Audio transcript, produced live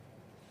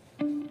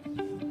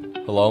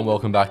Hello and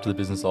welcome back to The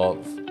Business Of,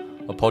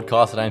 a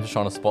podcast that aims to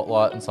shine a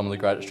spotlight on some of the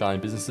great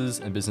Australian businesses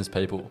and business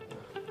people.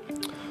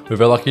 We're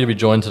very lucky to be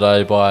joined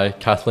today by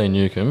Kathleen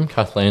Newcombe.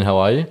 Kathleen, how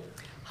are you?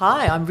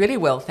 Hi, I'm really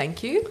well,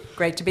 thank you.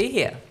 Great to be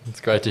here.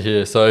 It's great to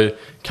hear. So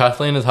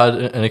Kathleen has had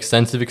an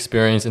extensive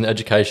experience in the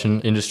education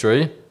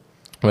industry,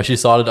 where she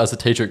started as a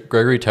teacher at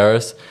Gregory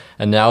Terrace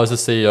and now is the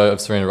CEO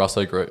of Serena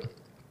Russo Group.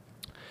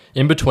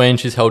 In between,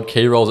 she's held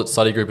key roles at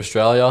Study Group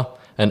Australia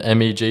and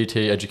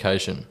MEGT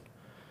Education.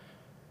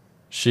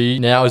 She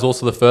now is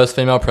also the first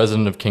female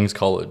president of King's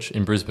College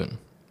in Brisbane.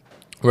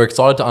 We're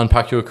excited to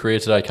unpack your career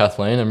today,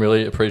 Kathleen, and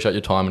really appreciate your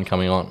time and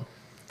coming on.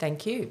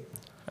 Thank you.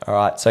 All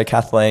right, so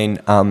Kathleen,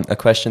 a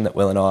question that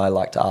Will and I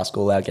like to ask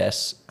all our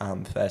guests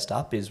first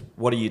up is,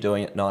 what are you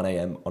doing at 9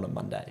 a.m. on a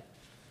Monday?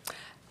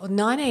 Well,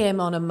 9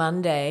 a.m. on a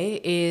Monday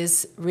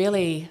is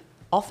really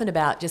often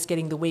about just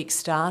getting the week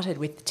started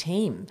with the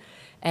team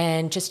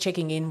and just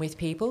checking in with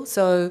people.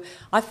 So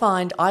I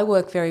find I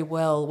work very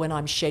well when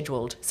I'm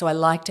scheduled. So I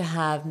like to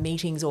have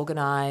meetings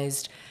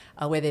organised,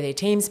 whether they're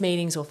Teams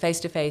meetings or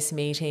face-to-face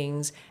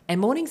meetings.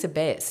 And mornings are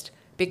best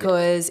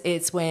because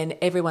it's when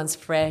everyone's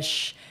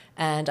fresh,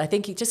 and I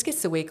think it just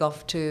gets the week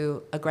off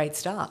to a great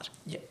start.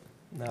 Yeah,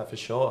 no, for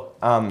sure.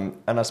 And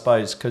I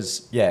suppose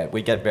because,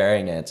 we get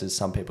varying answers.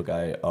 Some people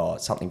go, oh,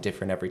 it's something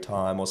different every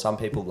time, or some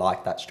people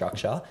like that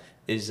structure.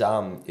 Is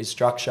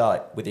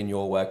structure within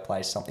your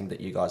workplace something that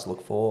you guys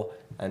look for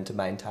and to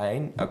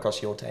maintain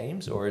across your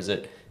teams, or is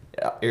it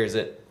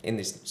in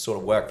this sort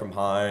of work from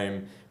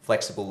home,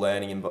 flexible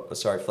working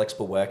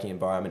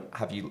environment?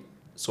 Have you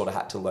sort of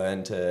had to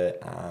learn to,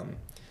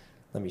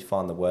 let me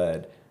find the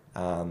word,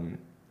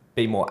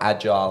 be more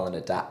agile and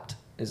adapt?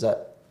 Is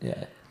that,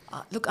 yeah?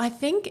 Look, I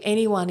think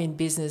anyone in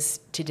business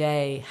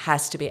today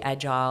has to be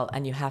agile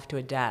and you have to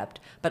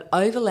adapt, but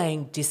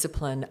overlaying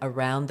discipline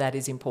around that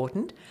is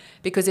important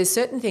because there's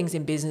certain things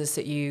in business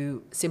that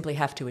you simply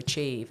have to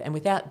achieve, and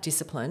without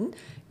discipline,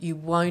 you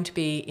won't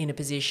be in a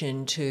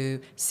position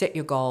to set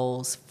your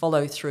goals,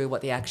 follow through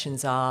what the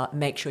actions are,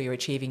 make sure you're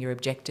achieving your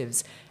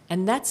objectives,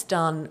 and that's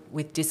done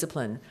with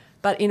discipline.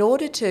 But in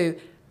order to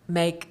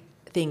make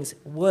things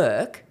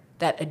work,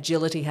 that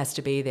agility has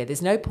to be there.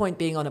 There's no point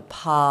being on a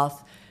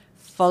path,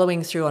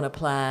 following through on a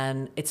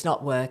plan, it's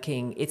not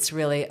working. It's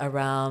really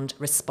around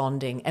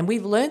responding. And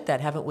we've learnt that,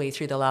 haven't we,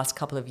 through the last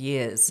couple of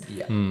years?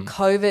 Yeah.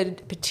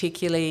 COVID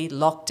particularly,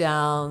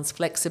 lockdowns,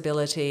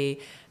 flexibility,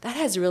 that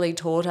has really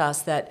taught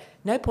us that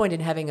no point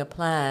in having a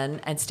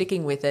plan and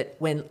sticking with it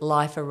when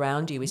life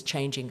around you is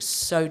changing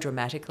so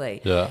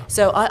dramatically. Yeah.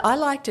 So I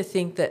like to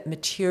think that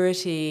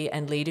maturity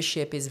and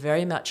leadership is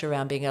very much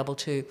around being able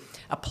to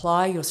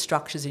apply your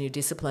structures and your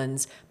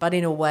disciplines, but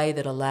in a way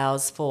that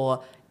allows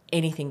for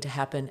anything to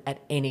happen at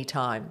any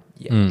time.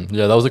 Yeah,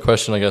 that was a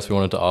question I guess we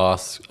wanted to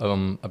ask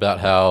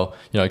about how,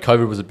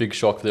 COVID was a big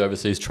shock for the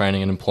overseas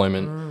training and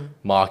employment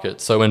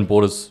market. So when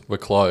borders were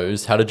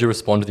closed, how did you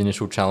respond to the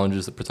initial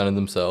challenges that presented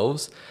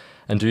themselves?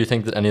 And do you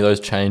think that any of those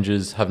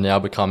changes have now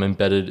become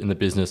embedded in the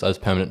business as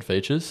permanent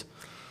features?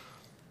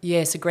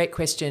 Yes, a great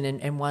question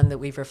and one that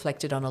we've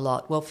reflected on a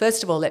lot. Well,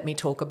 first of all, let me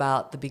talk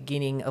about the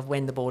beginning of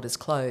when the borders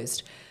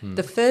closed.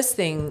 The first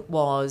thing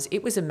was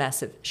it was a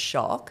massive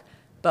shock.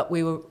 But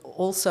it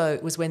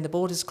was when the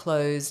borders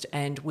closed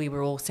and we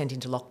were all sent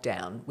into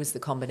lockdown was the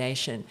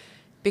combination.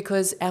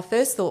 Because our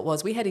first thought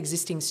was we had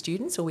existing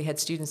students or we had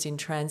students in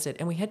transit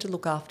and we had to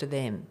look after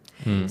them.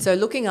 So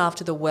looking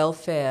after the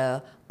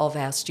welfare of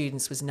our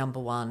students was number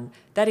one.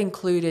 That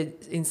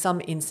included, in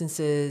some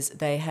instances,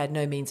 they had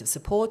no means of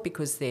support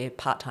because their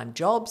part-time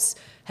jobs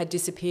had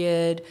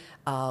disappeared.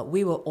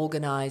 We were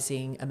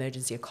organising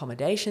emergency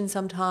accommodation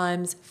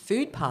sometimes,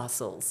 food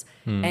parcels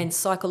and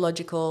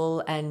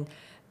psychological and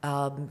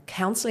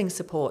counselling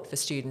support for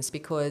students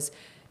because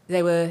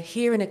they were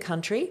here in a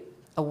country,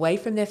 away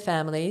from their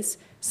families,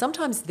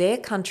 sometimes their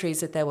countries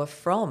that they were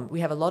from.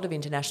 We have a lot of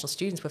international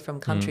students were from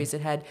countries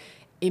that had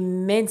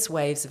immense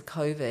waves of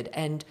COVID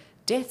and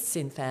deaths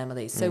in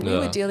families. So we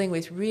were dealing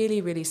with really,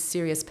 really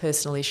serious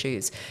personal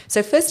issues.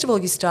 So first of all,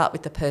 you start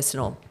with the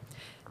personal.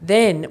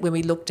 Then when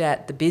we looked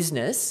at the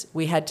business,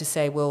 we had to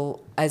say, well,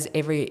 as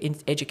every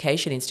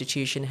education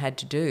institution had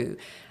to do,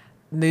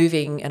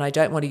 moving, and I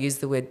don't want to use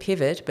the word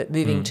pivot, but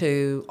moving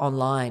to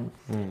online.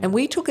 And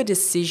we took a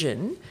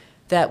decision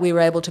that we were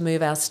able to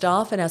move our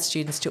staff and our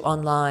students to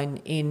online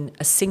in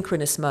a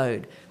synchronous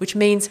mode, which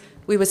means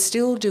we were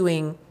still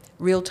doing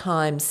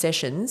real-time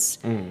sessions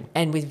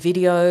and with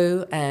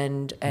video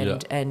and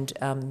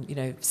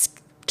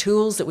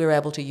tools that we were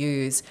able to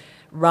use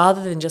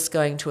rather than just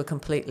going to a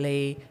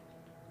completely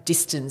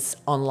distance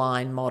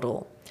online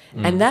model.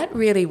 And that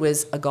really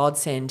was a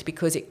godsend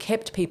because it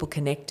kept people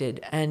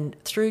connected, and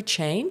through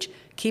change,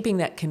 keeping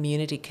that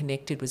community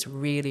connected was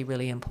really,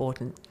 really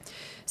important.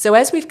 So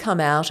as we've come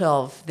out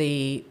of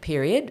the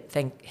period,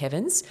 thank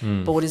heavens,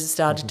 borders have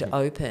started to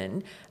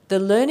open, The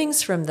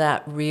learnings from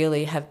that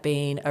really have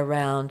been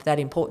around that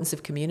importance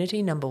of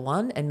community, number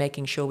one, and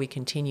making sure we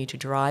continue to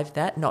drive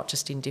that, not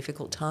just in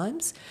difficult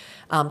times,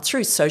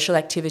 through social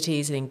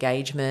activities and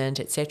engagement,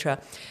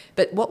 etc.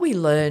 But what we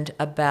learned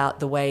about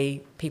the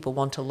way people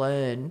want to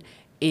learn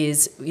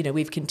is,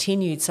 we've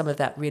continued some of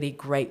that really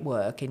great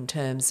work in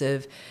terms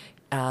of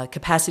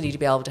capacity to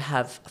be able to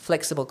have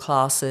flexible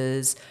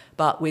classes,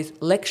 but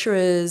with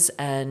lecturers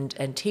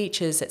and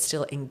teachers that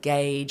still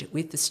engage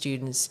with the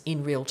students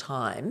in real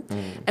time.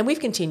 And we've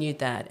continued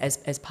that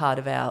as part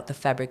of the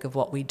fabric of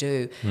what we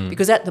do.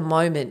 Because at the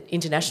moment,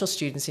 international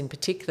students in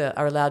particular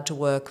are allowed to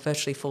work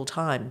virtually full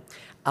time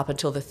up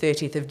until the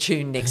 30th of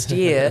June next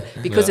year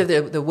because of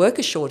the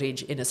worker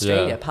shortage in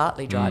Australia,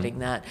 partly driving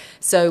that.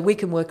 So we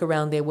can work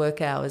around their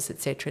work hours, et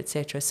cetera, et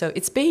cetera. So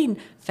it's been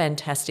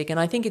fantastic, and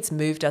I think it's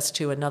moved us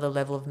to another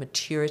level of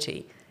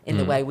maturity in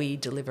the way we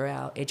deliver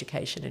our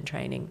education and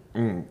training.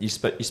 You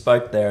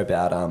spoke there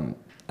about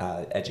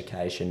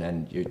education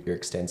and your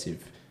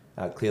extensive,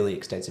 clearly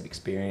extensive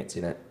experience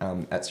in it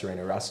at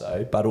Serena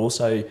Russo, but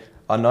also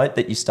I note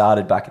that you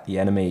started back at the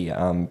enemy,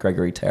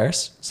 Gregory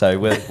Terrace. So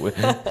we're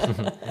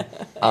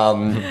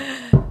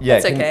yeah.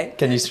 That's okay.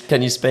 Can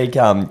you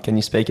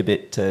speak a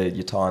bit to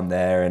your time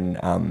there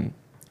and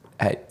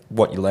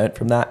what you learnt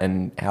from that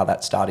and how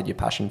that started your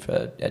passion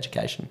for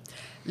education?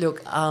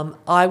 Look,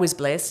 I was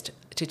blessed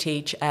to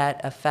teach at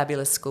a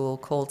fabulous school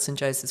called St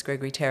Joseph's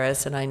Gregory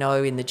Terrace, and I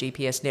know in the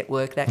GPS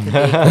network that could be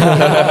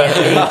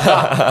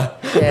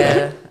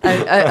yeah.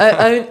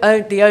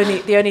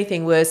 The only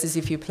thing worse is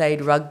if you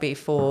played rugby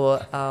for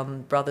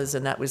brothers,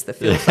 and that was the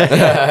field. So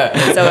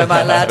am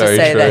I allowed to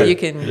say true. that?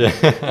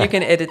 You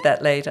can edit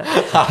that later.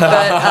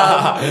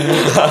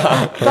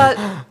 But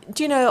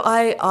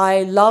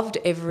I loved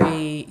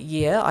every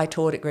year. I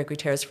taught at Gregory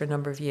Terrace for a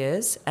number of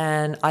years,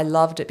 and I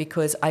loved it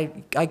because I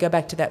go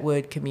back to that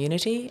word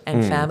community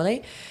and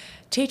family.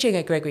 Teaching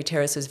at Gregory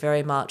Terrace was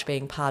very much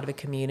being part of a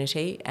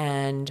community,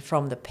 and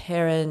from the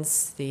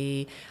parents,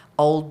 the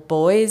old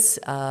boys,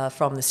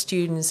 from the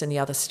students and the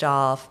other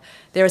staff,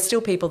 there are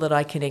still people that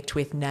I connect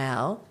with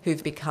now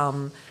who've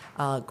become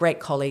great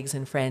colleagues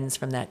and friends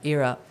from that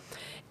era.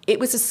 It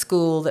was a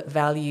school that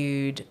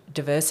valued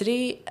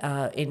diversity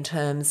in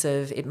terms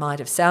of, it might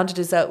have sounded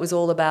as though it was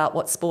all about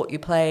what sport you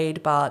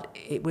played, but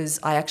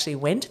I actually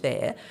went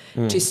there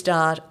to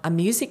start a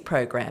music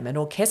program, an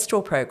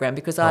orchestral program,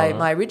 because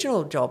my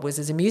original job was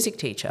as a music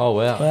teacher. Oh,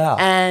 wow.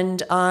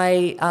 And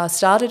I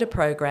started a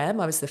program.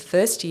 I was the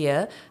first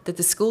year that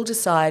the school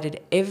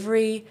decided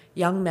every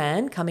young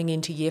man coming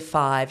into year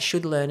 5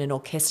 should learn an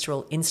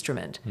orchestral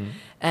instrument.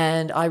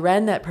 And I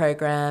ran that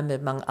program,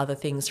 among other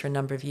things, for a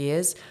number of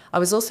years. I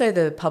was also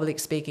the public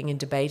speaking and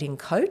debating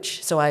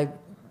coach, so I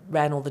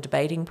ran all the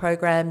debating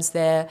programs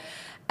there.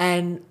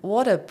 And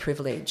what a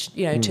privilege,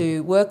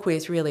 to work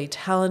with really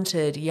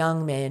talented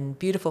young men,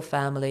 beautiful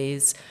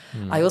families.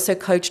 I also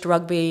coached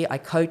rugby, I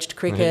coached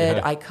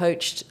cricket, I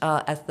coached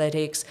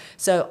athletics.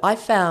 So I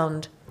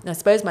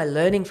suppose my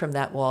learning from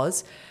that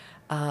was,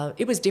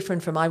 it was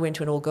different from, I went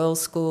to an all-girls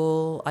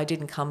school. I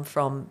didn't come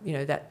from,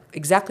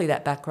 exactly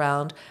that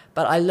background,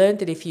 but I learned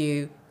that if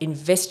you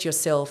invest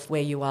yourself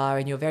where you are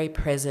and you're very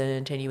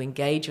present and you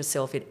engage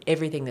yourself in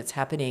everything that's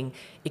happening,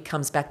 it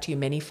comes back to you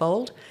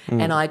manyfold.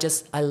 And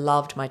I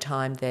loved my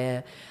time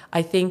there.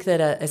 I think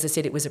that, as I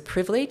said, it was a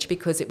privilege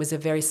because it was a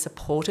very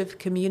supportive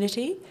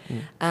community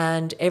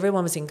and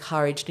everyone was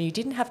encouraged, and you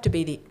didn't have to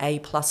be the A+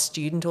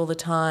 student all the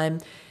time.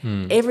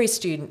 Every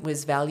student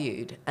was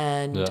valued,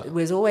 and it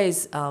was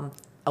always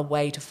a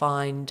way to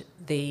find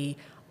the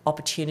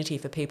opportunity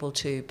for people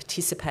to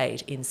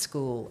participate in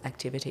school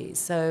activities.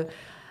 So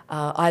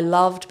I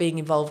loved being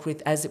involved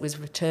with, as it was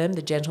termed,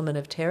 the Gentlemen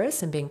of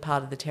Terrace, and being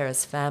part of the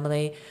Terrace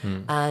family.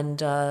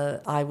 And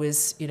I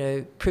was,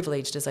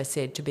 privileged, as I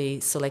said, to be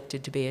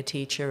selected to be a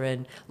teacher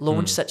and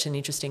launch such an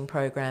interesting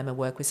program and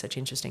work with such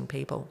interesting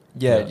people.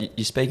 Yeah,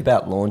 you speak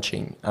about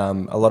launching.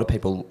 A lot of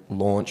people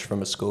launch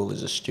from a school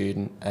as a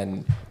student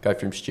and go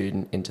from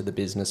student into the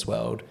business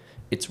world.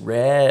 It's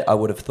rare, I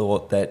would have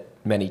thought, that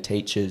many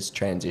teachers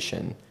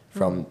transition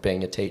from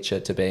being a teacher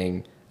to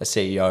being a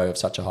CEO of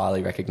such a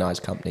highly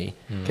recognised company.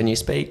 Can you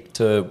speak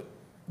to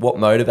what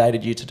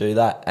motivated you to do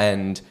that,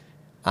 and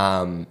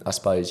I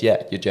suppose, your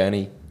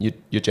journey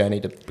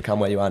to become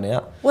where you are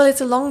now? Well,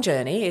 it's a long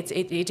journey.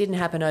 It didn't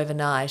happen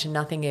overnight, and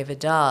nothing ever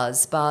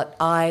does. But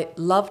I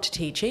loved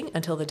teaching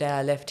until the day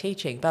I left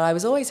teaching. But I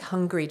was always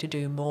hungry to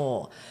do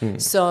more.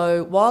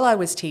 So while I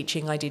was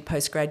teaching, I did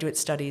postgraduate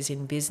studies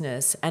in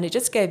business, and it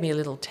just gave me a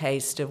little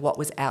taste of what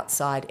was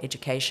outside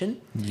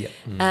education.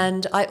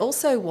 And I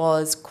also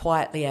was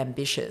quietly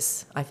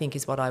ambitious, I think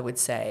is what I would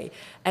say.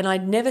 And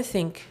I'd never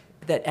think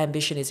that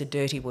ambition is a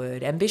dirty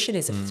word. Ambition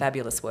is a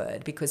fabulous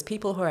word, because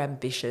people who are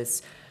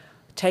ambitious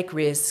take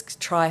risks,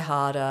 try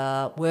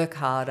harder, work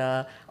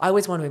harder. I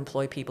always want to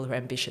employ people who are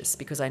ambitious,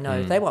 because I know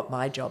if they want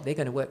my job, they're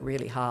going to work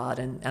really hard,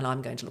 and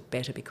I'm going to look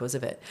better because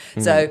of it.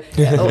 So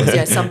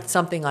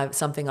something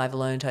I've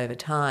learned over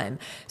time.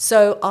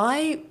 So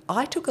I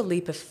took a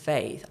leap of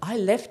faith. I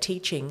left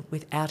teaching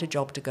without a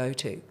job to go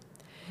to.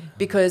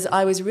 because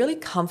I was really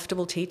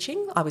comfortable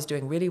teaching. I was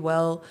doing really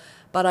well,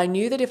 but I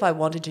knew that if I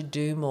wanted to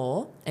do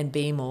more and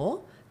be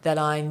more, that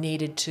I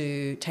needed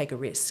to take a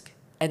risk.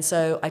 And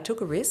so I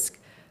took a risk,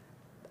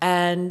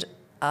 and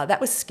that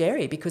was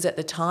scary because at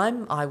the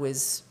time I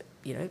was,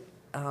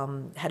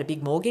 had a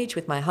big mortgage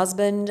with my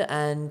husband,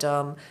 and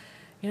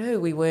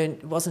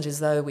it wasn't as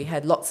though we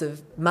had lots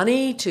of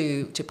money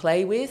to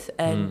play with,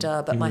 and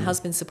but my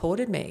husband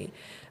supported me,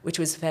 which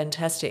was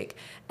fantastic.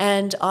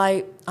 And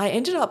I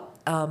ended up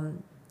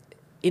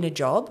in a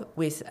job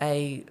with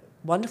a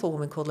wonderful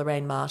woman called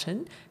Lorraine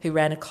Martin, who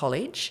ran a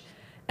college,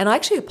 and I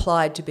actually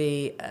applied to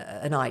be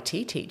an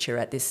IT teacher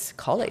at this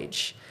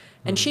college.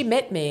 And she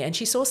met me, and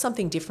she saw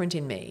something different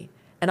in me,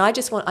 and I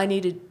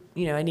needed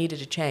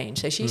a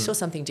change. So she saw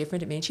something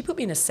different in me, and she put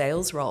me in a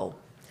sales role.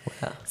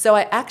 Wow. So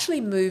I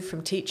actually moved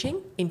from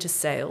teaching into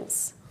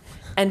sales,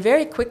 and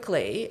very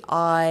quickly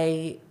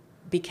I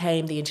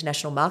became the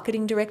international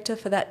marketing director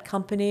for that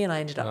company, and I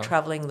ended up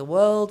traveling the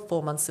world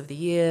 4 months of the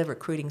year,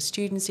 recruiting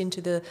students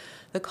into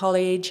the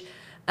college.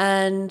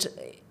 And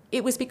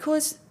it was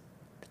because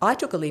I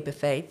took a leap of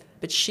faith,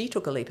 but she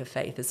took a leap of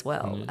faith as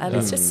well. And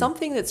it's just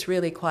something that's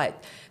really quite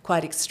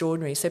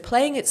extraordinary. So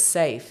playing it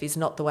safe is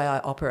not the way I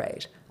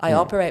operate. I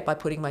operate by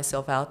putting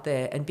myself out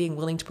there and being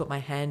willing to put my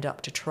hand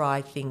up to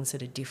try things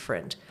that are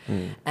different.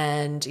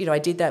 And, I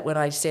did that when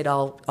I said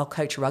I'll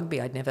coach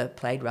rugby. I'd never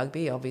played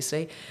rugby,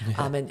 obviously.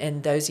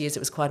 And those years it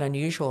was quite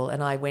unusual.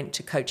 And I went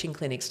to coaching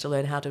clinics to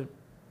learn how to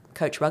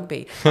coach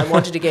rugby. I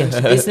wanted to get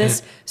into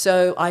business,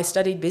 so I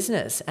studied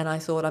business, and I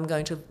thought I'm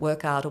going to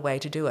work out a way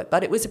to do it.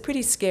 But it was a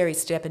pretty scary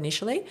step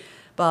initially,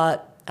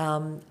 but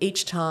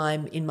each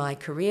time in my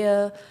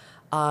career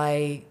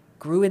I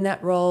grew in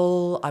that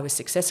role, I was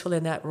successful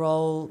in that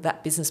role,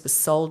 that business was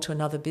sold to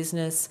another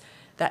business.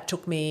 That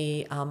took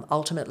me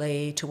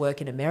ultimately to work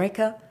in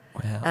America.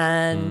 Wow.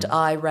 And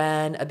I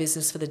ran a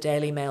business for the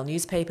Daily Mail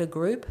newspaper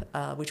group,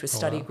 which was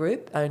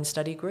owned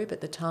Study Group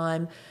at the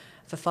time,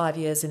 for 5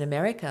 years in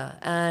America.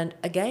 And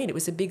again, it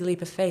was a big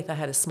leap of faith. I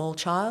had a small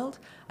child.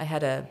 I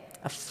had a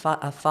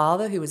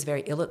father who was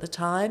very ill at the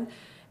time.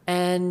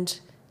 And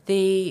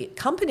the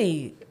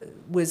company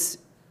was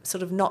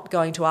sort of not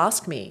going to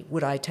ask me,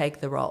 would I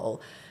take the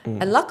role?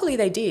 And luckily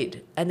they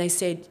did. And they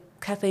said,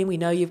 Kathleen, we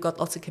know you've got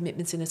lots of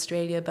commitments in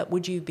Australia, but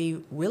would you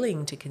be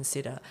willing to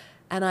consider?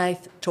 And I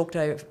talked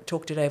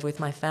it over with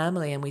my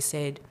family, and we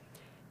said,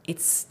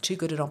 it's too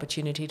good an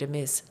opportunity to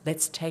miss.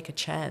 Let's take a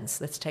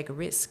chance. Let's take a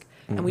risk.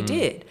 And we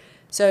did.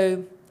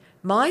 So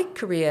my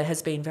career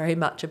has been very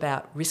much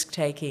about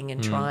risk-taking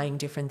and trying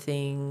different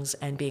things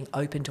and being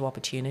open to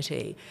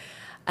opportunity.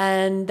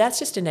 And that's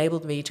just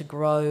enabled me to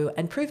grow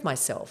and prove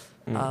myself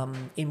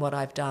in what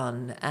I've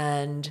done.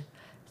 And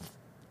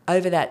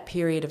over that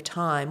period of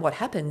time, what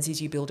happens is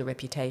you build a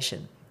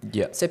reputation.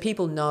 Yeah. So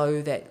people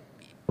know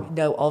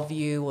of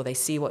you, or they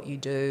see what you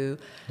do,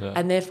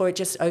 and therefore it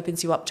just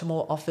opens you up to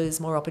more offers,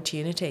 more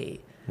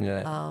opportunity.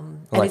 Yeah.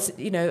 And it's,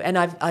 and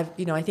I've I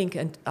think,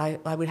 and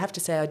I would have to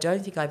say, I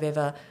don't think I've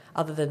ever,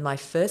 other than my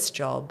first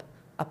job,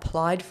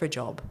 applied for a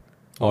job.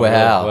 Oh,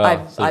 wow.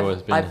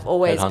 Really? I've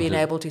always been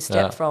able to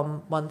step Yeah.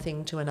 from one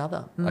thing to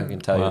another. I can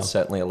tell you it's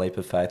certainly a leap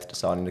of faith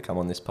deciding to come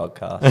on this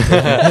podcast.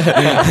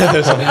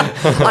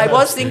 I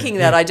was thinking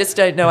that. I just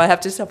don't know. I have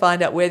to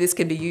find out where this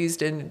can be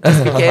used, and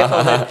just be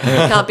careful that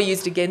it can't be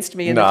used against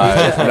me in the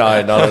future.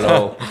 No, not at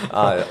all.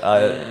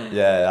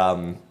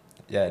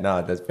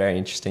 No, that's very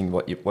interesting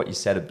what you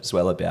said as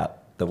well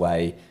about the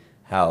way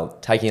how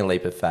taking a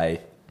leap of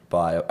faith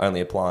by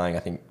only applying, I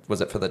think,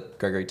 was it for the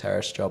Gregory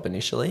Terrace job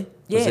initially?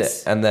 Was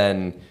Yes. it? And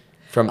then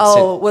from...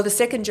 Well, the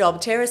second job,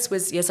 Terrace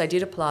was, yes, I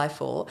did apply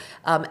for,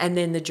 and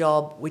then the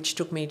job which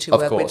took me to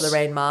work with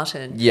Lorraine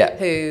Martin,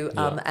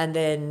 and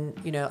then,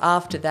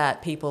 after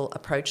that, people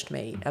approached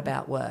me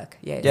about work.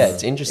 Yes. Yeah,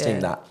 it's interesting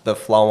that the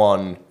flow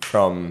on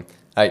from,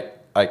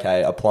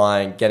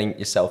 applying, getting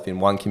yourself in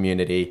one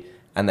community,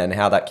 and then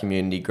how that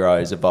community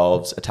grows,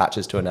 evolves,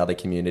 attaches to another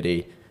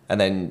community,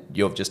 and then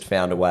you've just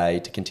found a way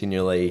to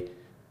continually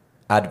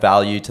add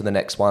value to the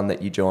next one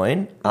that you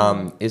join.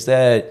 Is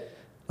there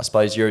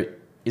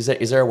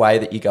a way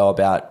that you go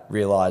about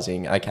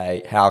realizing,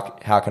 okay,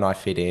 how can I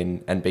fit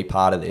in and be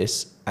part of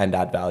this and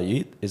add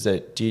value? Does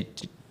it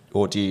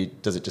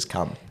just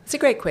come? It's a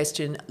great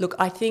question. Look,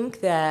 I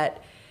think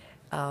that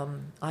I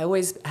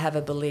always have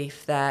a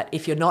belief that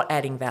if you're not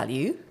adding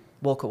value,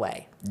 walk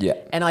away. Yeah.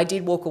 And I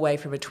did walk away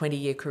from a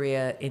 20-year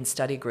career in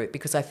Study Group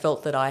because I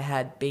felt that I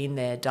had been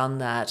there, done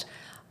that.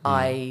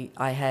 I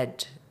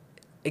had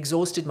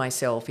exhausted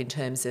myself in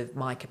terms of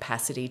my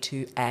capacity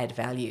to add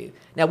value.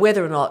 Now,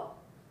 whether or not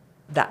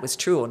that was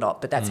true or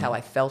not, but that's how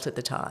I felt at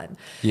the time.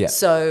 Yeah.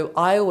 So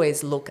I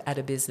always look at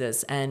a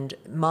business, and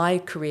my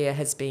career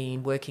has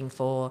been working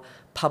for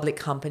public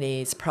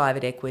companies,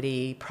 private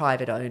equity,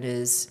 private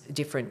owners,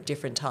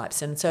 different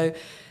types. And so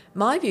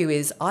my view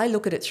is I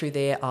look at it through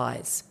their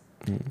eyes.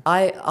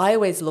 I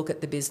always look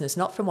at the business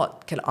not from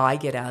what can I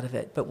get out of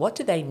it, but what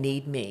do they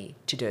need me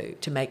to do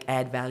to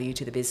add value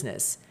to the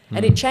business.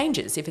 And it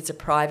changes if it's a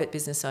private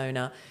business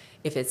owner,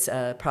 if it's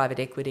a private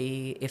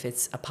equity, if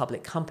it's a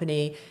public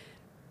company.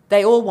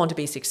 they all want to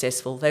be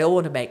successful. They all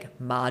want to make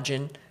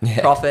margin,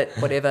 profit,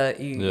 whatever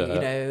you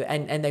know,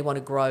 and they want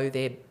to grow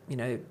their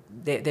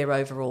their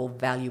overall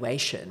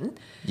valuation.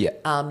 Yeah.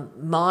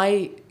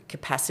 My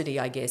capacity,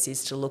 I guess,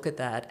 is to look at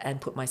that and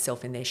put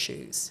myself in their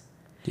shoes.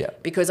 Yeah.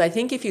 Because I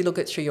think if you look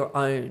at through your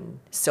own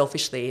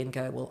selfishly and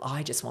go, well,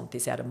 I just want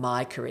this out of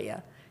my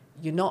career,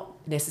 you're not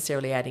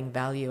necessarily adding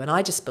value. And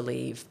I just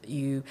believe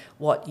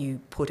what you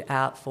put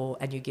out for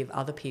and you give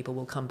other people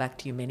will come back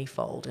to you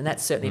manyfold. And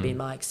that's certainly been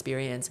my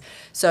experience.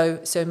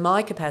 So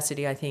my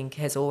capacity, I think,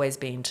 has always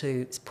been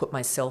to put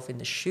myself in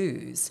the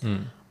shoes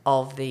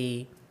of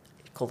the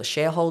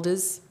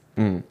shareholders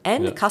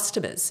and the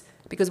customers.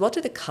 Because what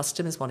do the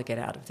customers want to get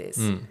out of this?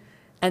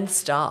 And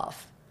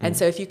staff. And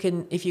so if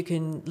you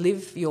can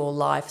live your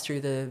life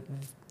through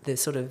the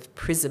sort of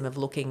prism of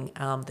looking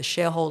the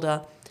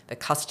shareholder, the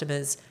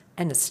customers,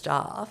 and the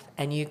staff,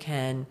 and you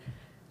can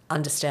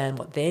understand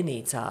what their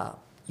needs are,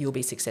 you'll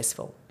be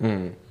successful.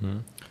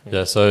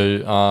 Yeah.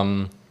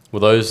 So were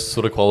those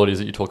sort of qualities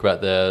that you talk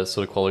about there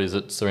sort of qualities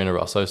that Serena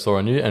Russo saw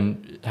in you,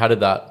 and how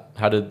did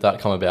that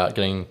come about,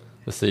 getting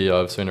the CEO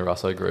of Serena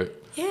Russo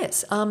Group?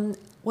 Yes.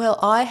 Well,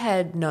 I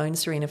had known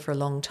Serena for a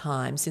long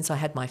time, since I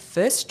had my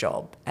first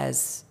job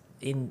as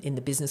in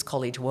the business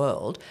college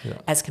world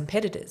as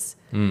competitors.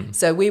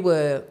 So we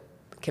were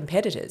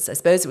competitors. I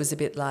suppose it was a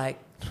bit like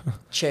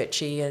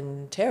Churchy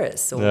and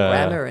Terrace, or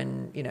Grammar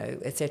and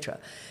etc.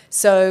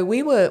 So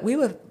we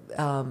were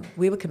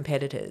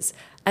competitors,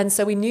 and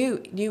so we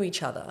knew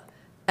each other.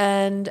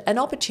 And an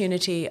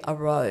opportunity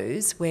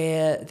arose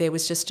where there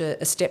was just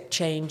a step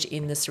change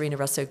in the Serena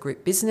Russo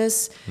Group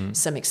business,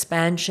 some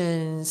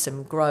expansion,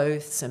 some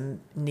growth,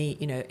 some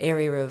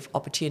area of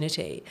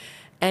opportunity.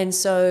 And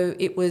so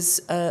it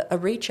was a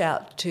reach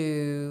out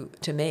to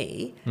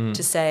me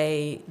to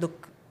say,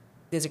 look,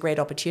 there's a great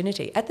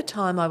opportunity. At the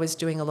time, I was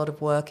doing a lot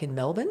of work in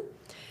Melbourne,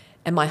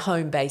 and my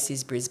home base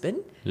is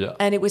Brisbane. Yeah.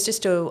 And it was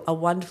just a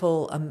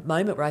wonderful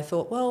moment where I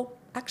thought, well,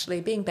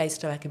 actually, being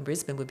based back in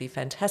Brisbane would be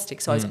fantastic.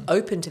 So I was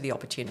open to the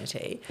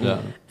opportunity.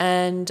 Yeah.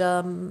 And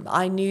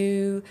I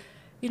knew,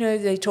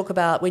 they talk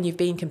about when you've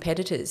been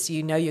competitors,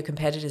 you know your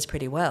competitors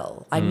pretty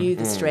well. I knew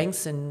the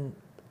strengths and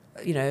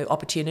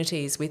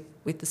opportunities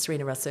with the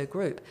Serena Russo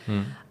Group.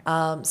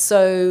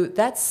 So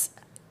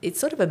it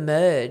sort of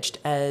emerged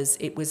as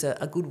it was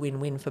a good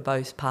win-win for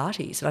both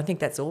parties. And I think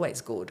that's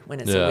always good when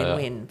it's a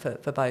win-win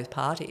for both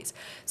parties.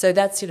 So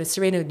that's,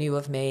 Serena knew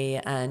of me,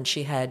 and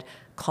she had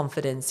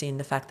confidence in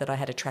the fact that I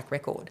had a track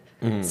record.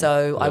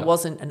 So I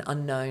wasn't an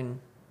unknown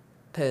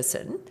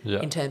person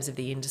in terms of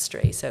the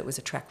industry. So it was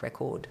a track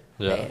record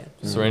there.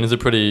 Serena's a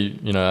pretty,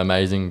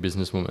 amazing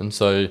businesswoman.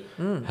 So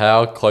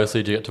how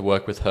closely do you get to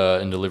work with her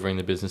in delivering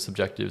the business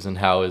objectives, and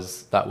how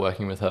is that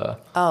working with her?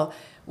 Oh,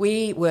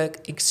 we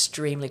work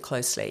extremely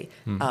closely.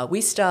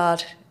 We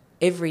start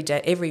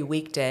every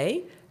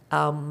weekday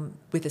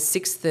with a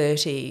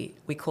 6:30,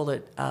 we call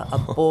it a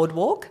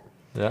boardwalk.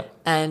 Yeah.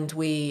 And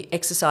we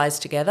exercise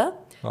together.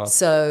 Nice.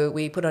 So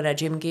we put on our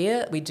gym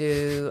gear. We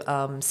do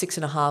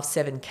 6.5,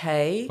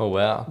 7K. Oh,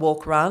 wow.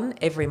 Walk run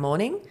every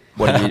morning.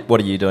 What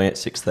are you doing at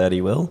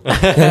 6:30, Will?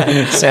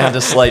 Sound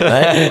asleep,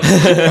 mate.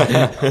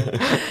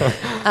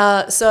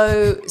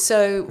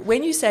 So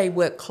when you say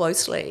work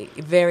closely,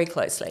 very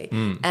closely,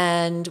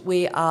 and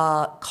we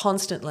are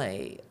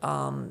constantly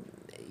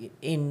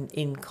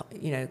in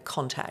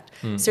contact.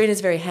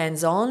 Serena's very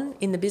hands-on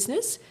in the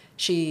business.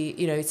 She,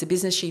 it's a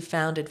business she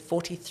founded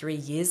 43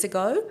 years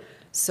ago.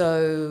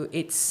 So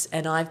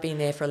and I've been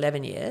there for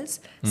 11 years.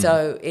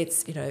 So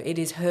it's, it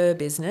is her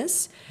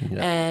business.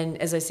 Yeah.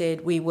 And as I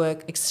said, we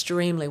work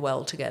extremely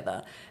well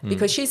together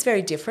because she's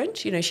very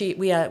different.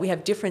 We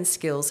have different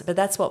skills, but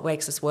that's what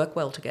makes us work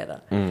well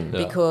together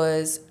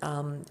because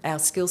our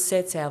skill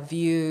sets, our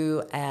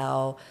view,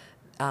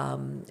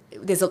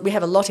 we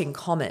have a lot in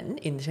common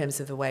in terms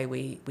of the way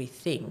we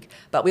think,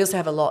 but we also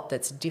have a lot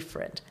that's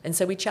different, and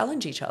so we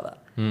challenge each other.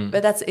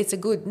 But it's a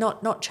good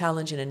not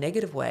challenge in a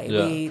negative way.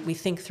 Yeah. We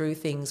think through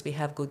things, we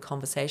have good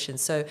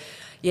conversations. So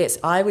yes,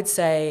 I would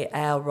say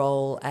our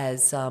role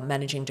as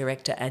managing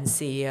director and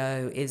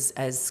CEO is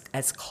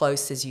as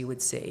close as you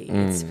would see.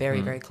 It's very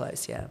very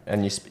close. Yeah.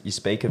 And you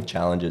speak of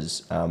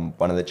challenges.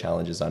 One of the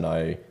challenges I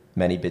know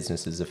many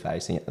businesses are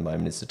facing at the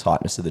moment is the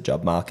tightness of the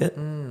job market.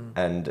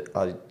 And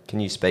can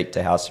you speak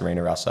to how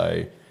Serena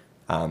Russo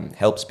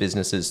helps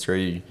businesses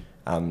through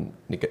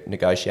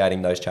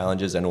negotiating those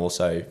challenges, and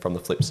also from the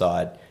flip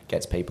side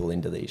gets people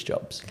into these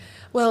jobs?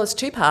 Well, it's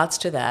two parts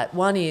to that.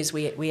 One is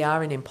we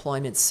are an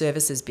employment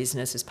services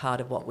business as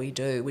part of what we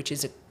do, which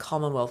is a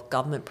Commonwealth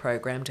government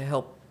program to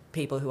help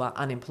people who are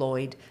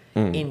unemployed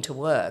into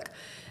work.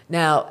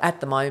 Now,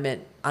 at the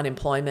moment,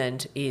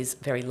 unemployment is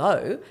very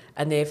low,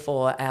 and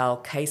therefore our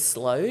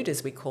caseload,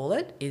 as we call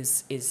it,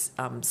 is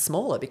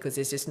smaller because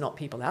there's just not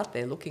people out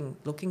there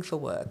looking for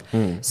work.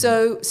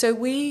 So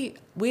we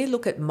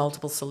look at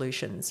multiple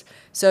solutions.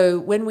 So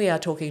when we are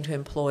talking to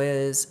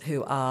employers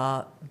who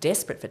are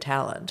desperate for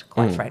talent,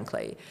 quite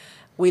frankly,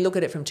 we look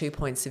at it from 2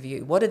 points of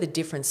view. What are the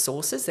different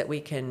sources that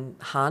we can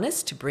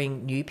harness to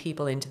bring new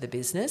people into the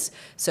business?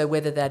 So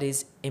whether that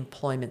is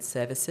employment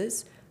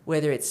services,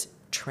 whether it's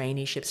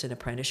traineeships and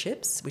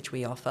apprenticeships, which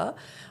we offer,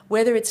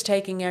 whether it's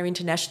taking our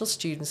international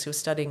students who are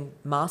studying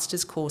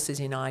master's courses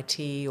in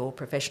IT or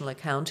professional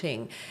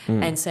accounting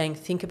and saying,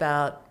 think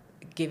about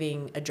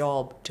giving a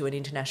job to an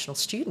international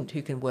student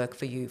who can work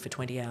for you for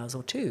 20 hours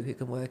or two, who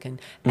can work and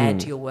add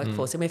to your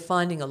workforce. And we're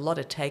finding a lot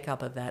of take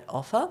up of that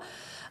offer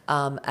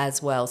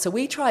as well. So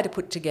we try to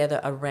put together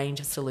a range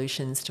of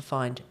solutions to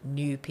find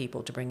new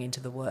people to bring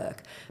into the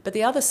work. But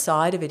the other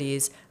side of it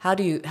is how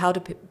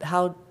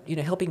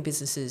helping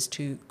businesses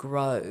to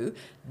grow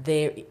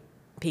their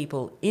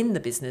people in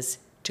the business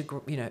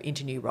to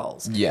into new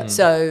roles. Yeah.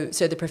 So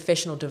the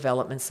professional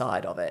development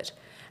side of it,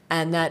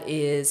 and that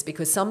is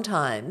because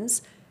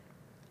sometimes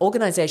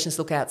organisations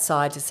look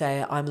outside to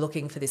say, I'm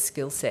looking for this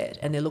skill set,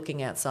 and they're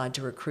looking outside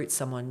to recruit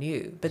someone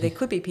new. But there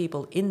could be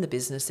people in the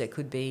business that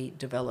could be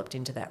developed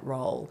into that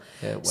role.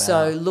 Yeah, wow.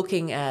 So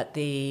looking at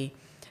the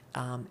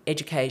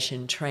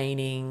education,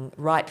 training,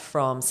 right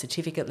from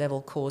certificate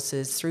level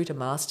courses through to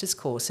master's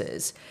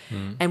courses.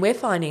 And we're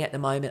finding at the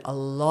moment a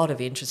lot of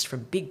interest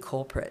from big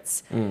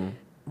corporates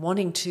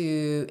wanting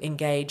to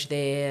engage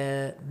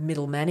their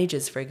middle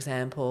managers, for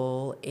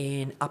example,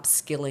 in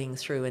upskilling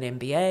through an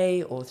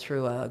MBA or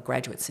through a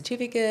graduate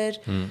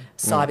certificate.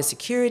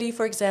 Cybersecurity,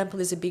 for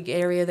example, is a big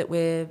area that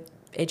we're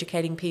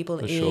educating people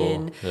For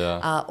in. sure,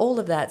 yeah. All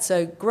of that.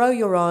 So grow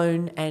your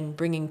own and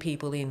bringing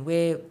people in.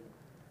 We're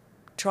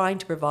trying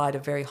to provide a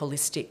very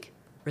holistic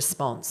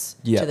response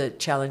to the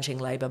challenging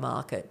labour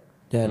market.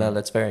 Yeah, no,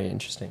 that's very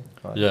interesting.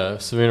 Right. Yeah,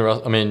 Serena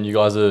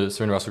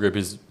Russell Group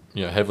is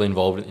heavily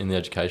involved in the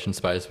education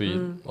space. We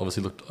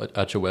obviously looked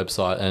at your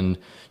website, and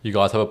you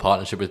guys have a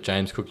partnership with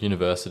James Cook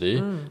University,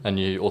 and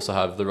you also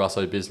have the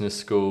Russo Business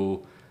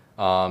School,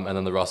 and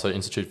then the Russo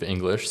Institute for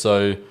English.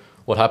 So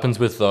what happens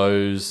with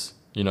those,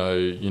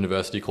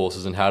 university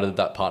courses, and how did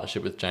that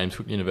partnership with James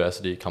Cook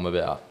University come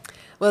about?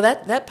 Well,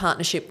 that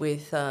partnership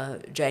with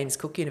James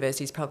Cook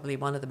University is probably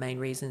one of the main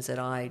reasons that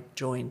I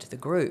joined the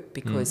group,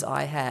 because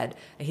I had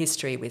a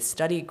history with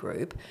Study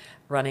Group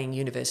running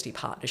university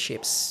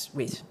partnerships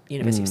with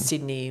University of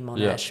Sydney,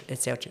 Monash,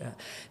 etc.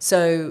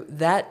 So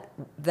that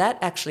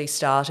actually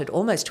started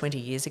almost 20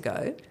 years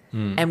ago,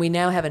 and we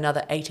now have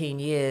another 18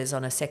 years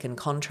on a second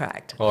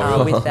contract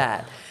with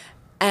that.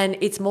 And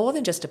it's more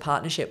than just a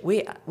partnership.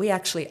 We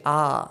actually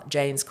are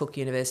James Cook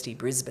University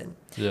Brisbane.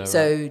 Yeah,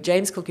 so right.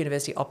 James Cook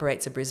University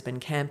operates a Brisbane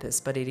campus,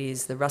 but it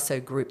is the Russo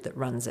Group that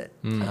runs it.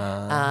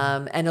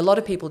 And a lot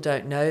of people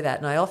don't know that.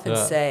 And I often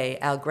say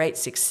our great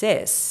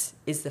success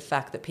is the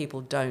fact that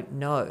people don't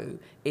know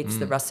it's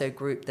the Russo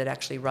Group that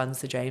actually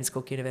runs the James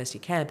Cook University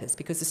campus,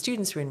 because the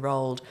students are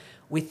enrolled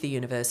with the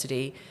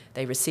university.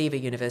 They receive a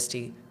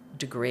university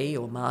degree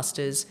or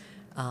master's,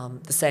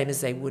 the same as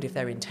they would if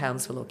they're in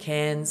Townsville or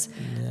Cairns,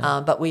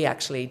 but we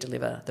actually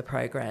deliver the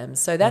programs.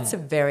 So that's a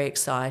very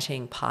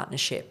exciting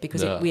partnership,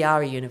 because we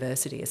are a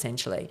university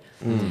essentially.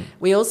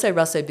 We also,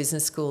 Russo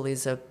Business School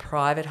is a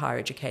private higher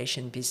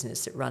education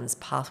business that runs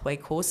pathway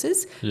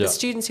courses for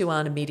students who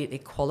aren't immediately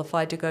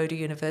qualified to go to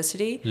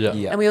university.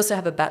 And we also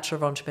have a Bachelor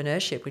of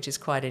Entrepreneurship, which is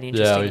quite an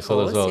interesting we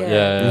saw course. that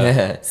as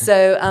well.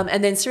 So,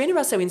 and then Serena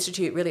Russo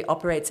Institute really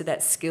operates at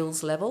that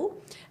skills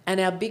level, and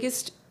our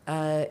biggest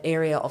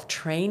area of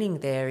training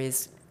there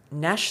is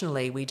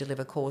nationally we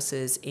deliver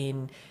courses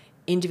in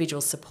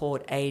individual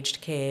support, aged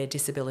care,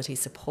 disability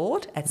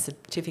support at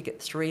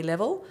Certificate 3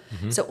 level.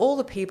 So all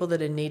the people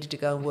that are needed to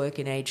go and work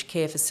in aged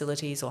care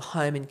facilities or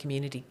home and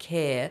community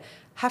care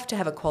have to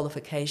have a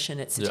qualification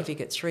at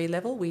Certificate 3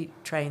 level. We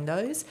train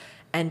those.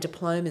 And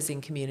diplomas in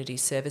community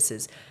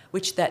services,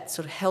 which that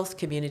sort of health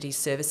community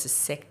services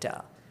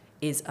sector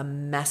is a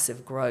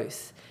massive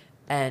growth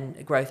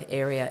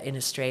area in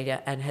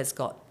Australia, and has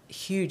got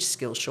huge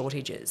skill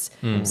shortages.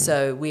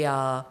 So we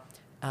are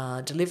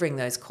delivering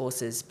those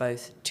courses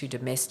both to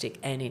domestic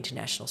and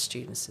international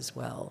students as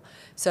well.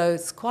 So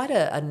it's quite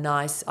a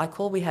nice,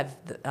 we have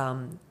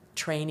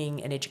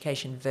training and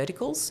education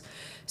verticals.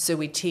 So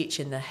we teach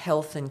in the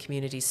health and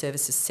community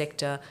services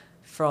sector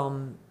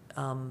from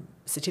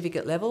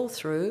certificate level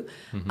through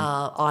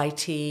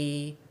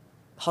IT,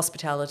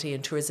 hospitality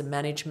and tourism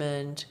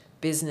management,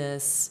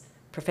 business,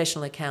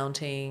 professional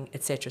accounting,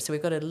 etc. So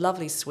we've got a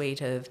lovely suite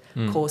of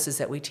courses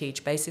that we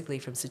teach basically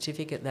from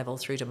certificate level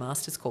through to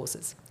master's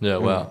courses. Yeah,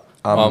 wow.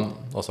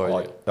 Sorry,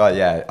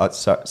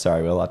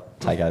 Will, I'll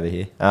take over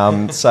here.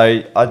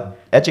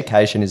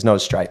 Education is not a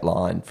straight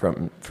line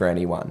for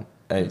anyone.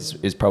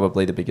 Is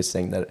probably the biggest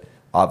thing that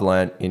I've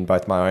learned in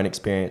both my own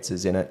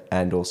experiences in it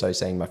and also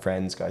seeing my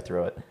friends go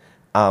through it.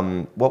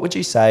 What would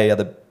you say are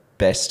the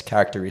best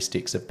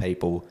characteristics of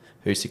people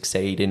who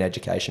succeed in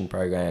education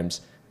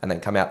programs and then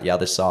come out the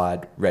other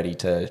side ready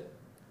to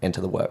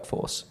enter the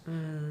workforce?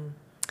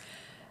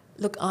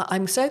 Look,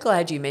 I'm so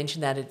glad you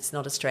mentioned that it's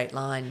not a straight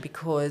line,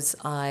 because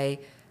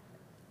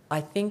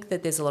I think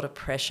that there's a lot of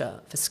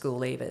pressure for school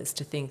leavers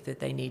to think that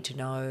they need to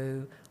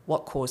know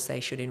what course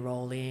they should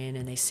enrol in,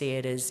 and they see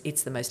it as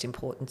it's the most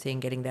important thing,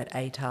 getting that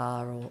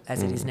ATAR, or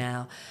as it is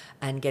now,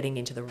 and getting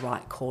into the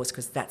right course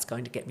because that's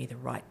going to get me the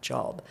right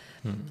job.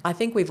 I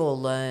think we've all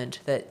learned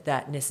that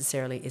that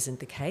necessarily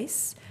isn't the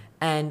case.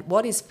 And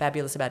what is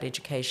fabulous about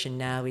education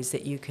now is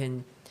that you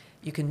can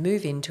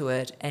move into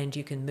it and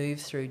you can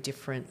move through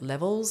different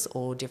levels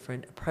or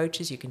different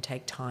approaches. You can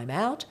take time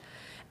out.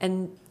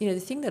 And, the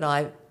thing that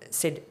I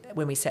said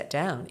when we sat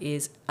down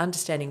is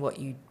understanding what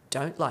you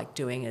don't like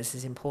doing is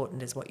as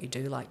important as what you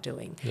do like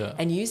doing. Yeah.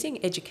 And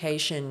using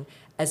education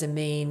as a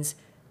means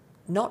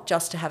not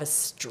just to have a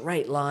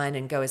straight line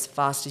and go as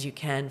fast as you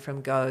can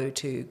from go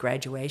to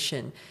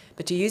graduation,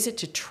 but to use it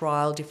to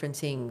trial different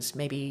things,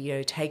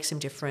 maybe take some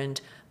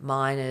different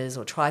minors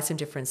or try some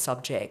different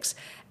subjects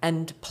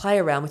and play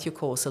around with your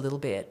course a little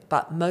bit.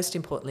 But most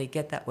importantly,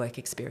 get that work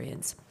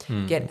experience.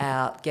 Get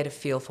out, get a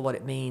feel for what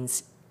it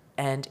means.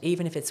 And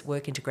even if it's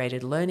work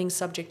integrated learning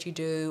subject you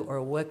do, or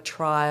a work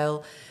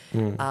trial,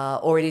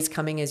 or it is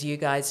coming as you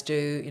guys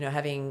do,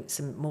 having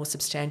some more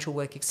substantial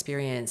work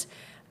experience,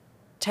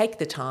 take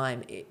the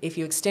time. If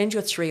you extend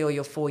your 3 or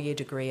your 4-year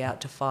degree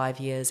out to 5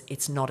 years,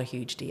 it's not a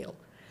huge deal.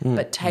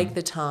 But take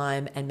the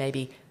time and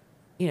maybe,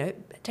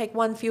 take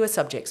 1 fewer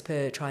subjects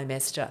per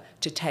trimester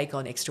to take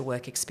on extra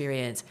work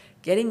experience.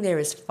 Getting there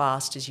as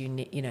fast as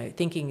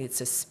thinking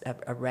it's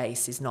a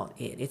race is not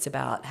it. It's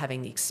about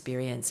having the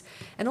experience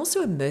and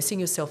also immersing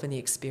yourself in the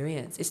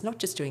experience. It's not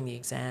just doing the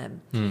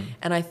exam.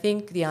 And I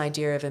think the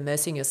idea of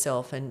immersing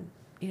yourself and,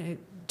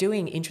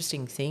 doing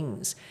interesting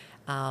things,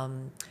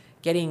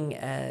 finding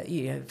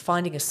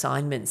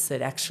assignments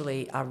that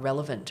actually are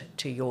relevant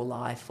to your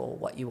life or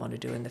what you want to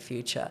do in the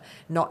future,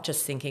 not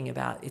just thinking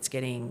about it's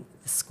getting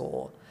the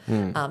score.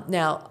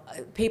 Now,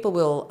 people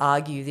will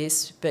argue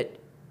this, but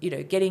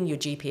getting your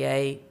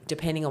GPA,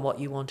 depending on what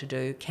you want to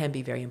do, can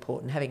be very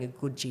important, having a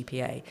good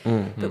GPA.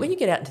 But when you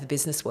get out into the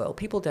business world,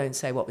 people don't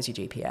say, what was your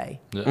GPA?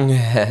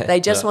 They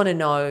just want to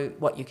know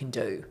what you can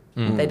do.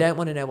 They don't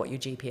want to know what your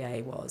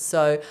GPA was.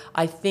 So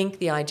I think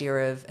the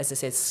idea of, as I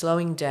said,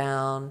 slowing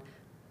down,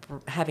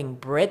 having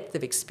breadth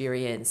of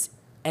experience,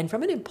 and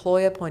from an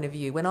employer point of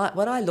view, what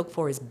I look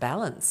for is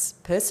balance,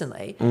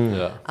 personally.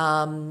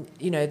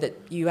 That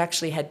you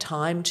actually had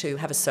time to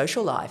have a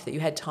social life, that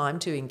you had time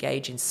to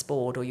engage in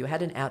sport, or you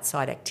had an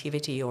outside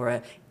activity or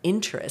an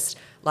interest,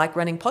 like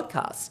running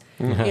podcasts.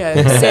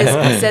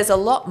 Says a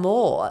lot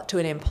more to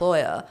an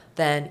employer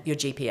than your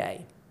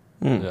GPA.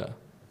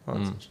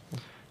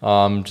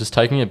 Just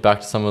taking it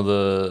back to some of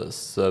the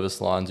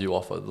service lines you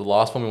offer. The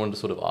last one we wanted to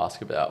sort of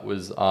ask about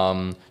was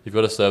you've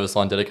got a service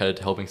line dedicated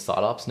to helping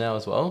startups now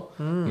as well.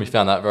 And we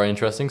found that very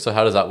interesting. So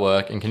how does that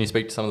work? And can you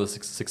speak to some of the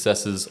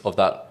successes of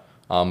that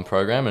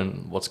program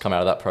and what's come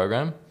out of that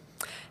program?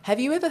 Have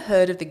you ever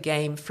heard of the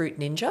game Fruit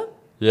Ninja?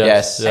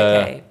 Yes.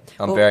 Okay.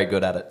 I'm very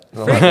good at it.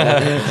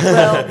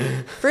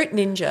 Fruit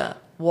Ninja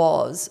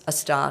was a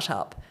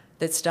startup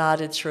that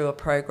started through a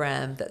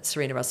program that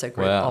Serena Russo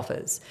Group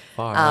offers.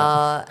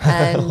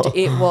 And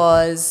it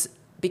was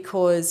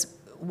because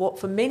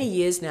for many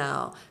years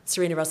now,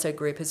 Serena Russo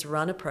Group has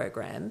run a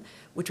program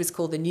which was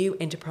called the New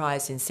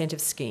Enterprise Incentive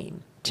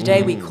Scheme.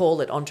 Today we call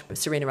it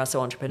Serena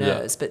Russo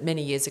Entrepreneurs, but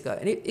many years ago.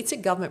 And it's a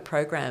government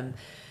program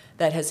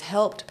that has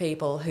helped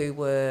people who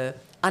were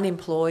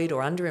unemployed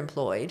or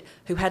underemployed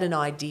who had an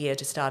idea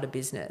to start a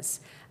business.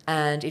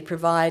 And it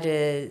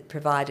provided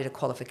a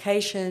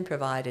qualification,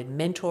 provided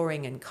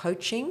mentoring and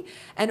coaching,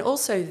 and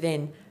also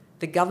then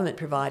the government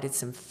provided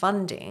some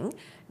funding,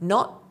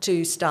 not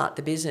to start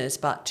the business,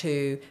 but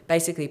to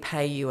basically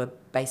pay you a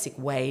basic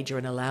wage or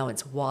an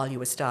allowance while you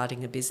were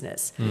starting a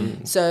business.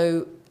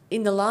 So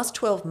in the last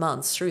 12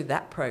 months through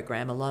that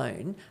program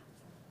alone,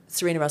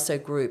 Serena Russo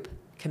Group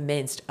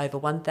commenced over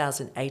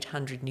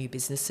 1,800 new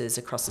businesses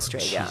across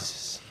Australia.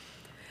 Jesus.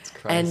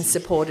 And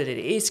supported it.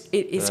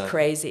 It is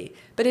crazy.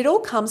 But it all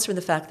comes from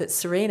the fact that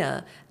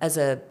Serena, as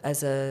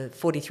a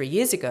 43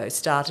 years ago,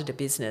 started a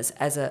business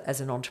as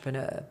an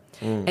entrepreneur.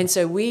 And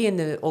so we in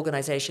the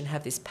organisation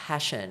have this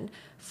passion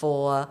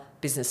for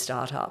business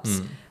startups.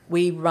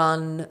 We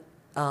run,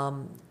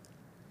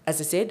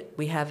 as I said,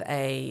 we have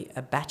a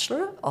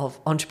Bachelor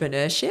of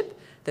Entrepreneurship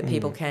that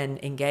people can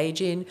engage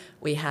in.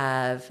 We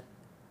have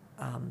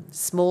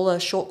smaller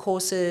short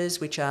courses,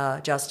 which are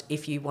just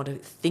if you want to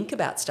think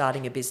about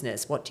starting a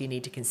business, what do you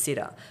need to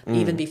consider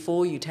even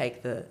before you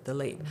take the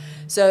leap.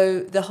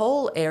 So the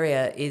whole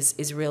area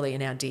is really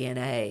in our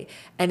DNA.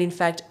 And in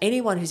fact,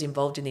 anyone who's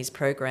involved in these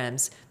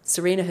programs,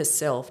 Serena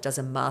herself does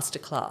a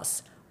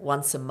masterclass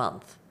once a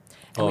month.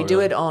 And we do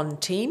it on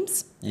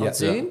Teams, on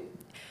Zoom.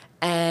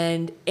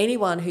 And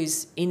anyone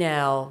who's in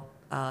our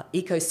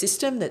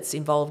ecosystem that's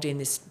involved in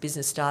this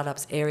business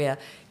startups area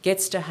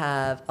gets to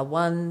have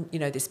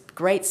this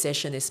great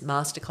session, this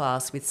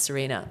masterclass with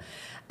Serena.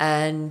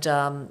 And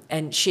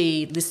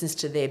she listens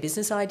to their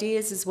business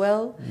ideas as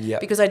well. Yep.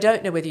 Because I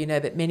don't know whether you know,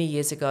 but many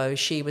years ago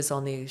she was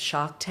on the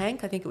Shark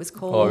Tank, I think it was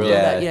called. Oh,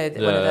 really?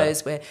 One of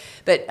those where.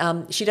 But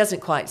she doesn't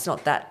quite. It's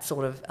not that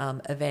sort of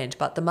event.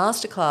 But the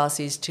masterclass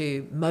is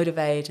to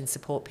motivate and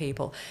support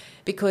people,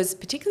 because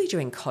particularly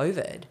during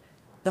COVID,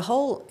 the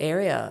whole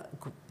area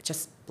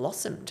just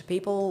blossomed.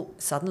 People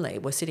suddenly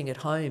were sitting at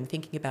home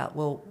thinking about,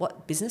 well,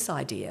 what business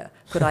idea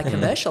could I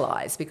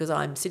commercialise? Because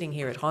I'm sitting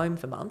here at home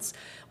for months.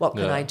 What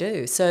can I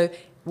do? So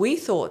we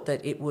thought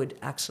that it would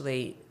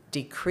actually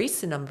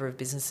decrease the number of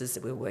businesses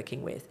that we were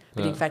working with,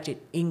 but in fact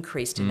it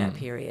increased in that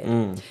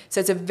period.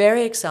 So it's a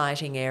very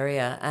exciting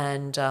area,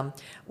 and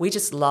we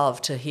just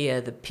love to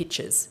hear the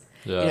pitches.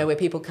 Where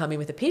people come in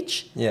with a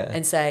pitch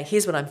and say,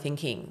 here's what I'm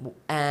thinking.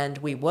 And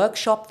we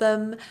workshop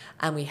them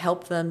and we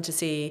help them to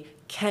see,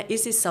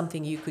 is this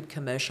something you could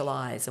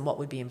commercialise, and what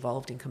would be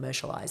involved in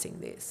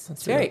commercialising this?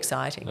 It's very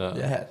exciting.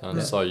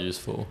 And so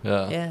useful.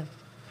 Yeah.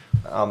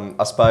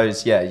 I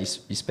suppose, you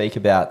speak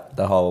about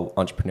the whole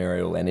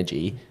entrepreneurial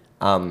energy.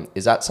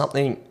 Is that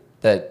something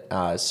that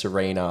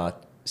Serena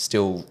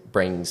still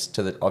brings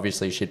to the?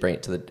 Obviously, she'd bring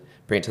it to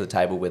the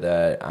table with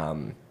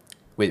her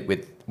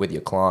with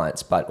your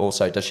clients, but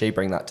also does she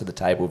bring that to the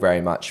table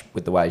very much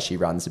with the way she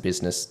runs the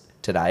business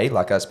today?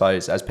 Like, I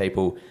suppose as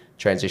people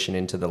transition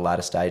into the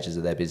latter stages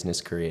of their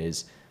business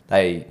careers,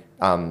 they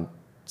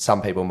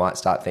some people might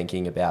start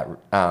thinking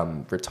about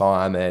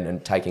retirement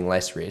and taking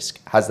less risk.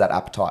 Has that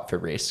appetite for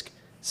risk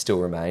still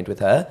remained with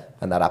her,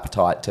 and that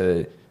appetite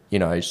to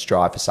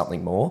strive for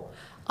something more?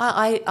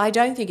 I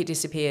don't think it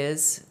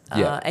disappears.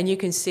 And you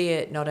can see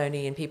it not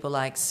only in people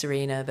like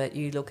Serena, but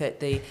you look at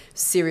the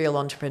serial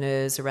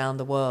entrepreneurs around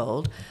the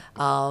world.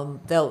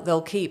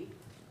 They'll keep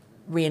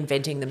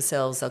reinventing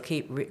themselves. They'll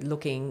keep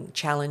looking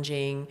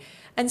challenging.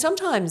 And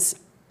sometimes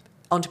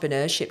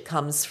entrepreneurship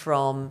comes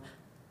from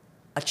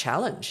a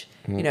challenge.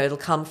 It'll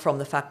come from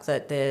the fact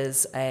that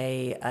there's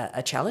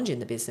a challenge in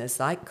the business,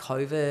 like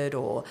COVID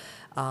or,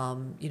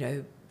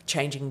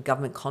 changing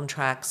government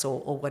contracts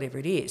or whatever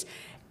it is.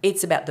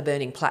 It's about the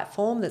burning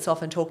platform that's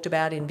often talked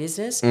about in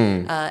business.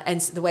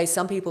 And the way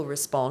some people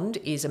respond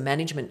is a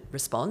management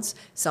response.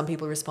 Some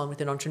people respond with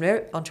an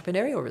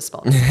entrepreneurial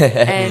response.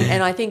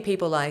 and I think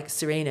people like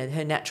Serena,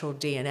 her natural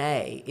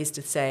DNA is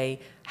to say,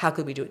 how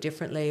could we do it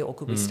differently, or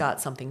could we start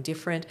something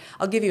different?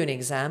 I'll give you an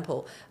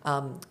example.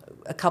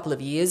 A couple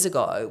of years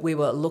ago, we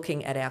were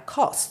looking at our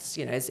costs,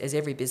 as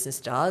every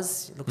business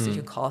does, looks at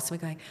your costs, and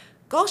we're going,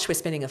 gosh, we're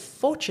spending a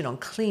fortune on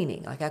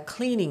cleaning. Like, our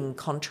cleaning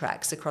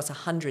contracts across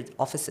 100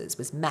 offices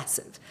was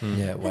massive.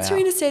 Yeah, wow. And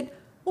Serena said,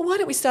 well, why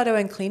don't we start our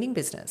own cleaning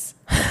business?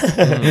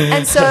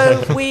 And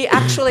so we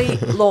actually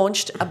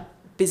launched a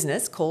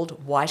business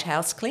called White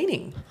House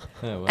Cleaning.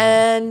 Oh, wow.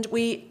 And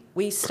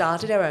we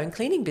started our own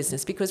cleaning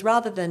business because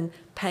rather than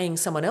paying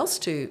someone else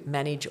to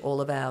manage all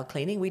of our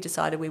cleaning, we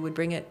decided we would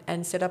bring it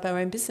and set up our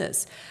own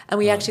business. And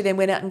we actually then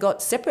went out and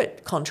got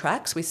separate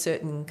contracts with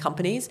certain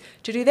companies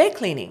to do their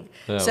cleaning.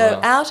 Yeah,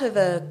 so out of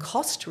a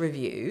cost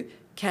review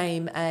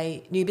came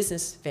a new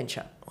business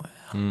venture.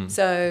 Wow.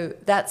 So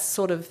that's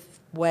sort of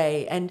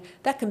way, and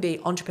that can be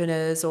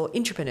entrepreneurs or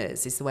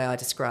intrapreneurs is the way I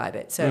describe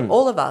it. So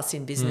all of us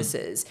in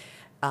businesses,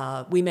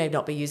 we may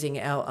not be using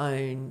our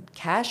own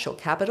cash or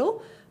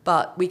capital,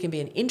 but we can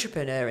be an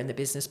intrapreneur in the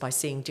business by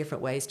seeing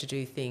different ways to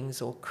do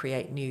things or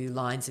create new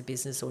lines of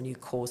business or new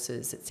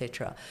courses,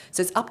 etc.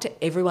 So it's up to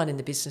everyone in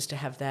the business to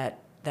have that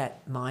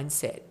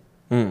mindset.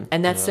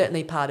 And that's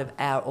certainly part of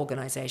our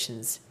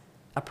organisation's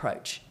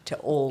approach to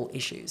all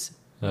issues.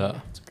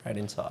 Yeah. It's a great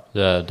insight.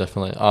 Yeah,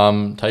 definitely.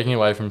 Taking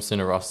away from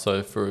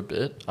Cinerusso for a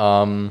bit.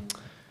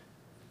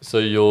 So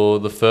you're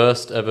the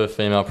first ever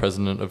female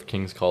president of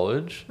King's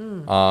College.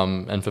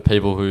 And for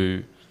people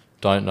who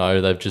don't know,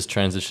 they've just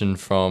transitioned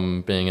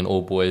from being an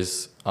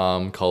all-boys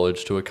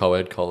college to a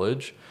co-ed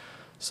college.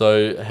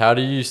 So how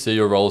do you see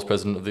your role as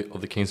president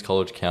of the King's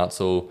College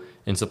Council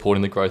in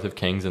supporting the growth of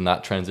King's and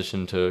that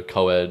transition to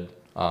co-ed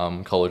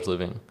college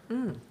living?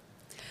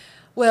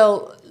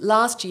 Well,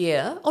 this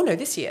year,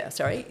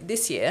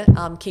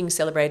 King's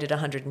celebrated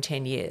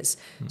 110 years.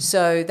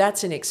 So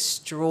that's an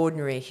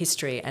extraordinary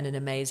history and an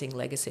amazing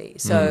legacy.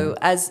 So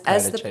as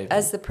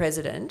the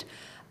president,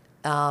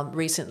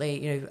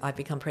 recently, I've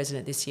become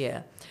president this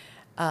year.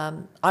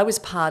 I was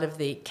part of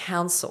the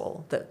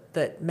council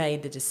that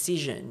made the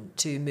decision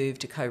to move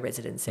to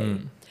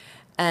co-residency.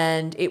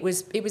 And it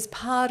was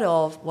part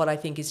of what I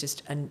think is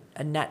just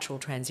a natural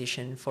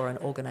transition for an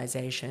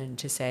organisation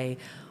to say,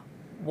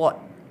 what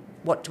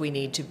do we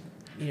need to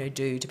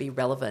do to be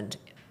relevant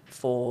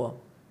for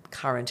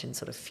current and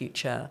sort of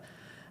future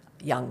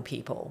young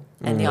people.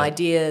 And the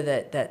idea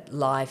that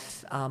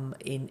life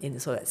in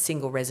sort of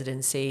single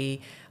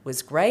residency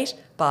was great,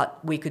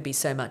 but we could be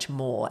so much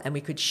more, and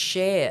we could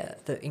share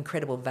the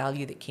incredible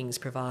value that King's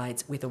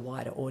provides with a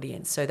wider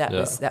audience. So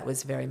that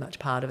was very much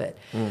part of it.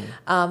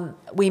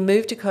 We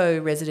moved to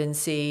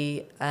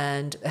co-residency,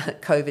 and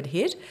COVID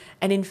hit,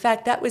 and in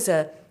fact that was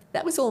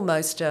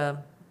almost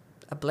a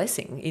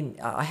blessing.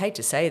 I hate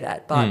to say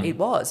that, but it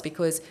was,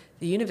 because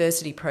the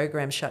university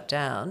program shut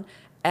down.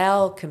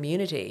 Our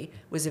community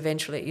was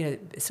eventually,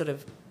 sort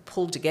of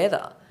pulled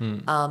together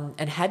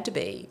and had to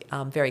be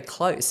very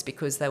close,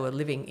 because they were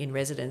living in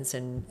residence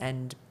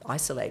and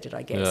isolated,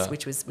 I guess,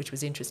 which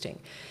was interesting.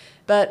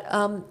 But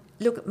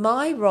look,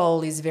 my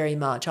role is very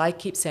much, I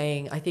keep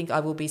saying, I think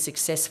I will be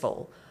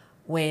successful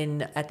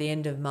when, at the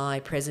end of my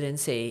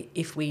presidency,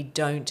 if we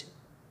don't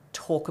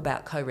talk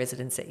about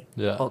co-residency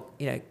or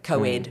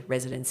co-ed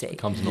residency. It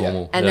becomes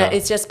normal. And that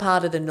it's just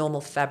part of the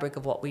normal fabric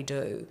of what we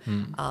do.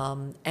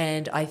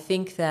 And I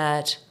think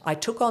that I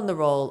took on the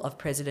role of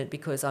president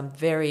because I'm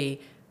very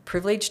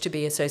privileged to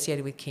be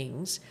associated with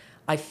King's.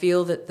 I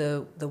feel that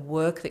the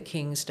work that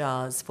King's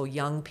does for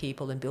young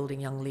people and building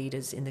young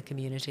leaders in the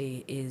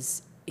community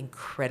is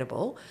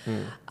incredible.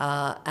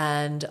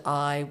 And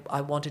I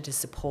wanted to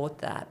support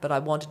that, but I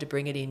wanted to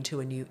bring it into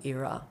a new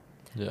era.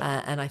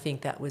 And I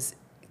think that was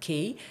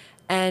key.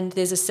 And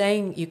there's a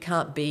saying, you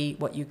can't be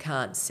what you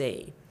can't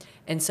see.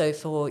 And so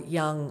for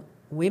young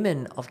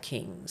women of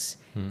King's,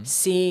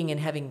 seeing and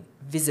having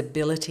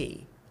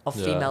visibility of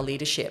female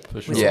leadership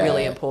was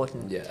really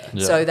important.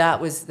 So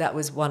that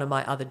was one of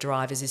my other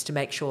drivers, is to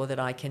make sure that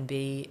I can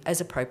be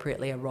as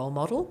appropriately a role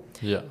model,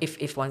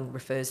 if one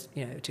refers,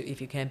 to if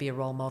you can be a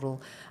role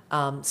model,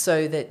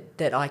 so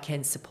that I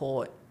can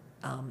support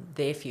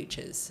their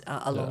futures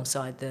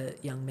alongside the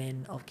young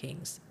men of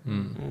King's.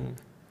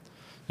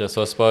 Yeah,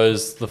 so I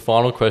suppose the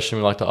final question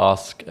we like to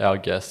ask our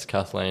guests,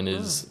 Kathleen,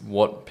 is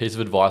what piece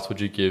of advice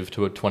would you give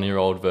to a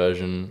 20-year-old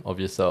version of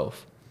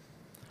yourself?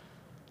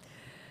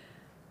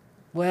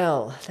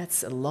 Well,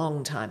 that's a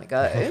long time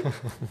ago.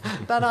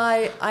 But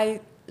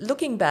I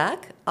looking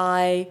back,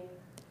 I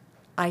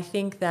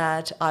think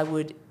that I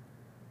would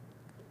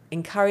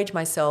encourage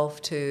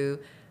myself to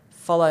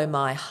follow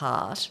my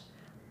heart.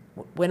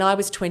 When I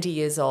was 20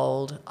 years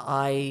old,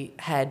 I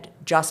had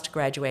just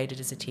graduated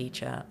as a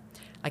teacher.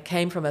 I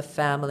came from a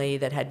family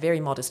that had very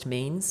modest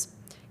means.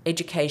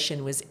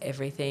 Education was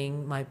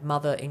everything. My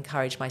mother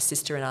encouraged my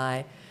sister and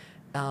I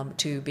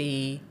to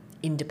be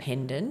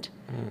independent,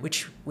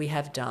 which we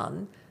have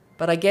done.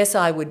 But I guess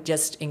I would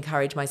just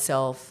encourage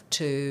myself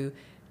to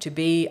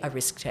be a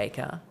risk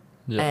taker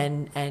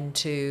and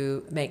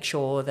to make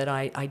sure that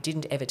I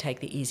didn't ever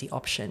take the easy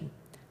option,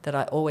 that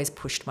I always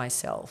pushed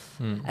myself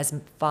as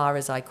far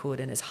as I could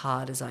and as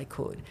hard as I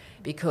could,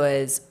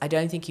 because I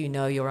don't think you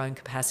know your own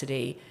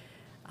capacity.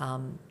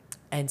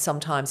 And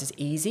sometimes it's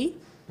easy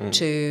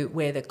to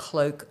wear the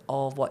cloak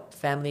of what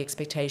family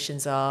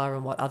expectations are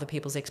and what other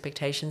people's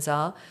expectations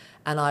are.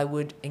 And I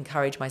would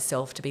encourage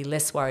myself to be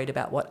less worried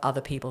about what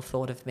other people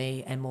thought of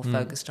me and more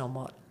focused on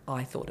what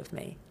I thought of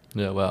me.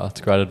 Yeah, well,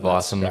 that's great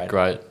advice and a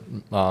great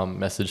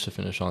message to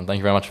finish on. Thank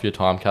you very much for your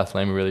time,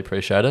 Kathleen. We really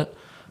appreciate it.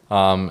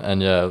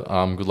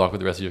 Good luck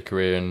with the rest of your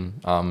career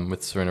and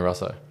with Serena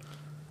Russo.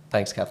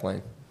 Thanks,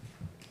 Kathleen.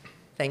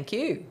 Thank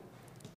you.